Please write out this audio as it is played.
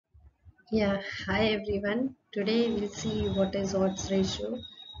Yeah, hi everyone. Today we'll see what is odds ratio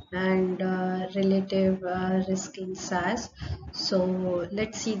and relative risk in SAS. So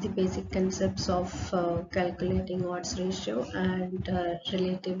let's see the basic concepts of calculating odds ratio and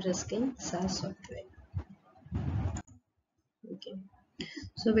relative risk in SAS software. Okay.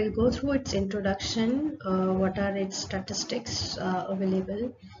 So we'll go through its introduction, what are its statistics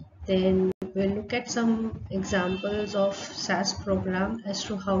available. Then we'll look at some examples of SAS program as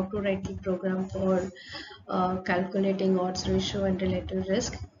to how to write the program for calculating odds ratio and relative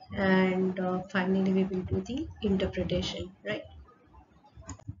risk. And finally we will do the interpretation, right?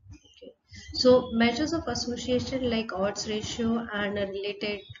 Okay. So measures of association like odds ratio and a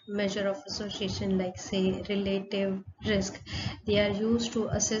related measure of association like say relative risk, they are used to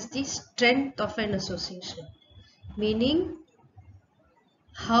assess the strength of an association, meaning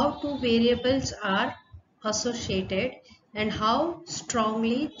how two variables are associated and how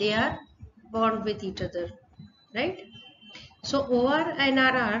strongly they are bound with each other, right? So OR and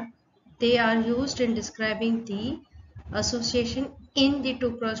RR, they are used in describing the association in the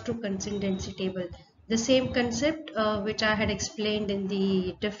 2 cross 2 consistency table. The same concept which I had explained in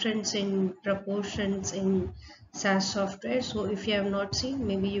the difference in proportions in SAS software. So if you have not seen,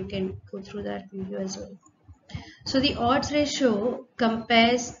 maybe you can go through that video as well. So the odds ratio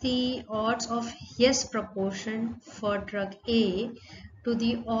compares the odds of yes proportion for drug A to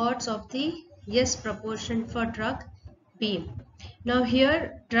the odds of the yes proportion for drug B. Now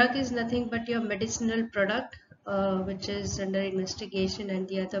here drug is nothing but your medicinal product which is under investigation, and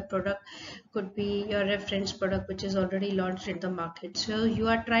the other product could be your reference product which is already launched in the market. So you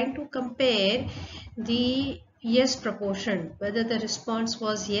are trying to compare the yes proportion, whether the response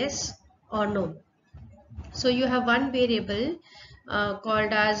was yes or no. So you have one variable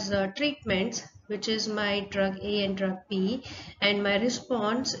called as treatments, which is my drug A and drug B, and my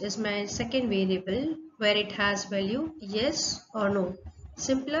response is my second variable where it has value yes or no.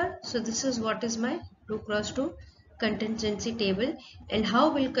 Simpler. So this is what is my 2 cross 2 contingency table, and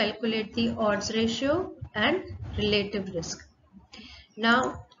how we'll calculate the odds ratio and relative risk.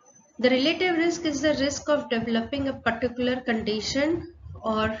 Now, the relative risk is the risk of developing a particular condition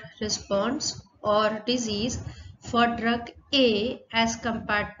or response or disease for drug A as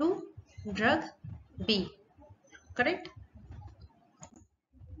compared to drug B. Correct?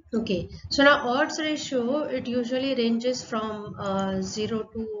 Okay. So now odds ratio, it usually ranges from 0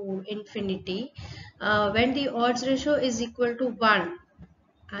 to infinity. When the odds ratio is equal to 1,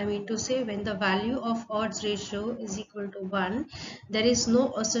 I mean to say when the value of odds ratio is equal to 1, there is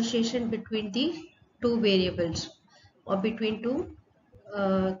no association between the two variables or between two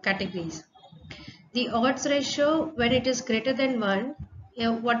categories. The odds ratio when it is greater than 1,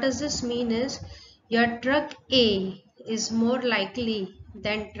 what does this mean is your drug A is more likely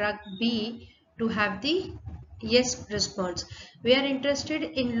than drug B to have the yes response. We are interested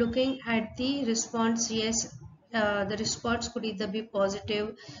in looking at the response yes. The response could either be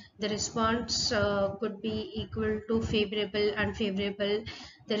positive, the response could be equal to favorable, unfavorable,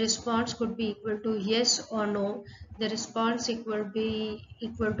 the response could be equal to yes or no, the response equal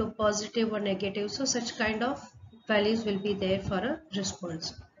to positive or negative. So such kind of values will be there for a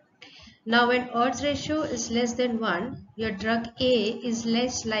response. Now when odds ratio is less than 1, your drug A is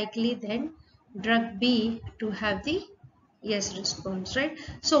less likely than drug B to have the yes response, right?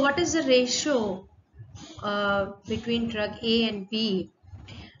 So what is the ratio between drug A and B?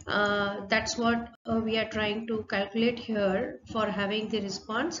 That's what we are trying to calculate here for having the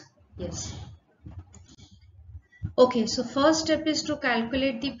response yes. Okay, so first step is to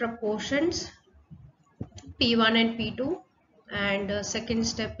calculate the proportions P1 and P2, and second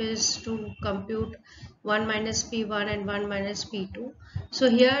step is to compute 1 minus P1 and 1 minus P2. So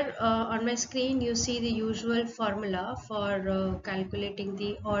here on my screen you see the usual formula for calculating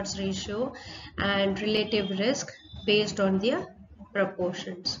the odds ratio and relative risk based on their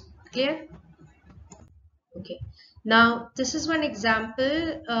proportions. Clear? Okay. Now this is one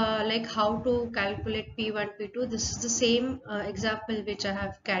example like how to calculate P1, P2. This is the same example which I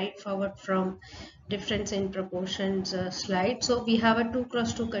have carried forward from difference in proportions slide. So we have a 2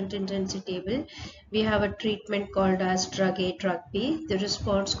 cross 2 contingency table. We have a treatment called as drug A, drug B. The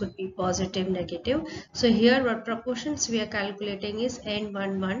response could be positive, negative. So here what proportions we are calculating is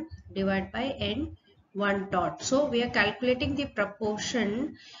N11 divided by N1 dot. So we are calculating the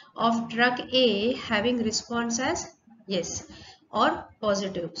proportion of drug A having response as yes or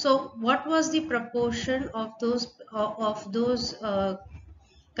positive. So what was the proportion of those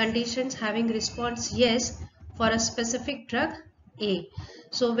conditions having response yes for a specific drug A.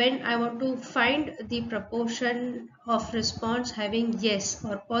 So when I want to find the proportion of response having yes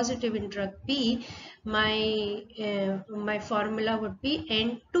or positive in drug B, my formula would be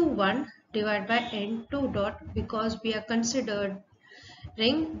N21 divided by N2 dot, because we are considering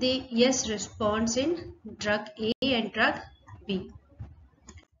the yes response in drug A and drug B.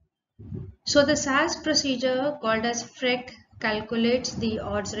 So the SAS procedure called as FREC calculates the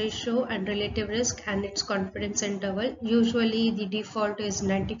odds ratio and relative risk and its confidence interval. Usually the default is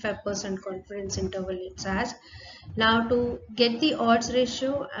 95% confidence interval in SAS. Now to get the odds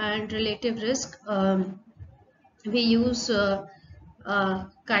ratio and relative risk, we use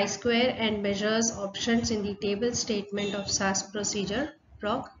chi-square and measures options in the table statement of SAS procedure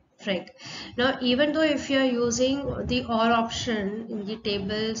proc frec. Now even though if you are using the OR option in the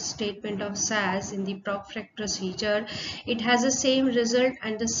table statement of SAS in the proc frec procedure, it has the same result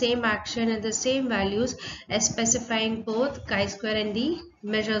and the same action and the same values as specifying both chi-square and the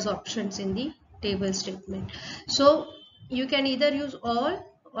measures options in the table statement. So you can either use all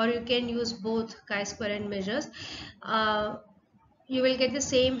or you can use both chi-square and measures. You will get the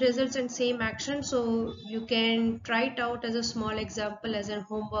same results and same action, so you can try it out as a small example as a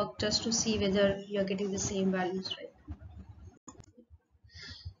homework just to see whether you're getting the same values, right?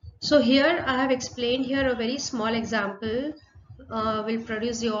 So here I have explained here a very small example will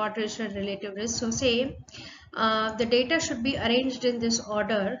produce the odd ratio and relative risk. So say the data should be arranged in this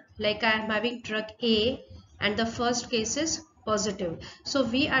order, like I am having drug A and the first case is positive. So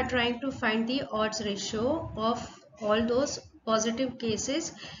we are trying to find the odds ratio of all those positive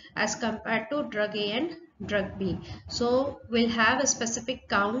cases as compared to drug A and drug B. So we'll have a specific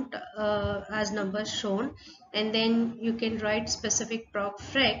count as numbers shown, and then you can write specific proc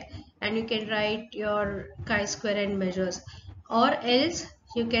frec and you can write your chi-square and measures, or else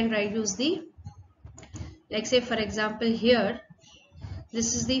you can use the, like say for example here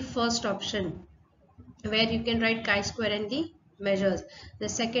this is the first option where you can write chi-square and the measures. The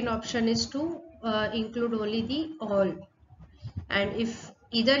second option is to include only the all, and if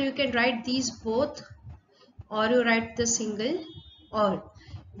either you can write these both or you write the single all,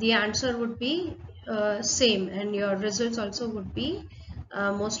 the answer would be same and your results also would be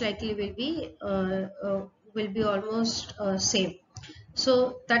most likely will be almost same.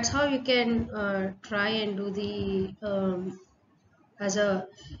 So that's how you can try and do the as a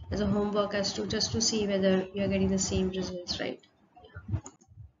homework, as to just to see whether you're getting the same results, right?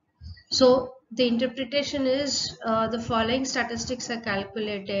 So the interpretation is the following statistics are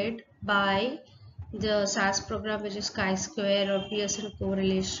calculated by the SAS program, which is chi-square or Pearson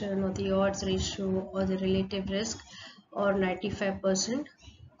correlation or the odds ratio or the relative risk or 95%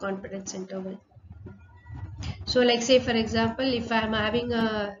 confidence interval. So like say for example, if I am having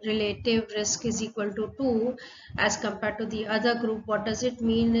a relative risk is equal to 2 as compared to the other group, what does it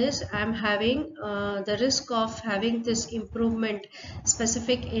mean is I am having the risk of having this improvement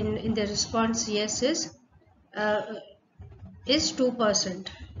specific in the response yes uh, is 2%,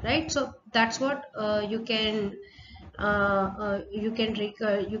 right? So that's what you can you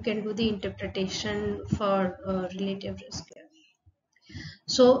can do the interpretation for relative risk.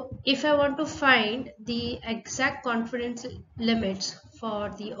 So if I want to find the exact confidence limits for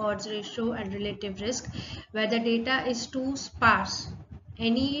the odds ratio and relative risk where the data is too sparse,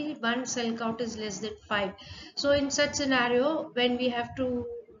 any one cell count is less than 5. So in such scenario, when we have to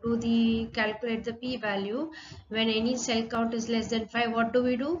do the calculate the p-value, when any cell count is less than 5, what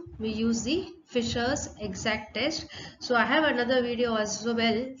do? We use the Fisher's exact test. So I have another video as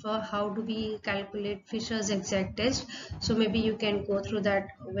well for how do we calculate Fisher's exact test. So maybe you can go through that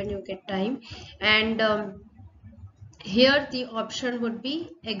when you get time. And here the option would be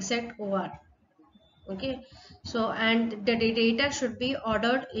exact OR. Okay, so and the data should be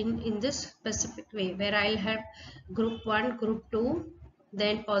ordered in this specific way, where I'll have group 1, group 2,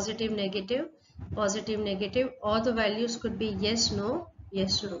 then positive, negative, positive, negative. All the values could be yes, no,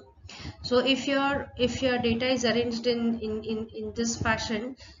 yes, no. So if your data is arranged in this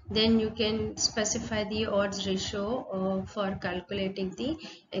fashion, then you can specify the odds ratio for calculating the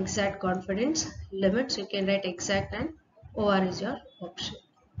exact confidence limits. You can write exact and OR is your option.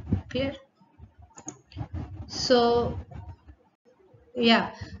 Clear? So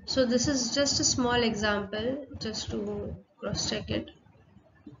yeah, so this is just a small example just to cross check it.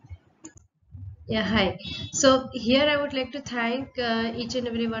 Yeah, hi. So here I would like to thank each and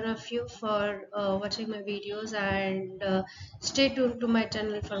every one of you for watching my videos, and stay tuned to my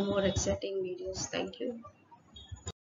channel for more exciting videos. Thank you.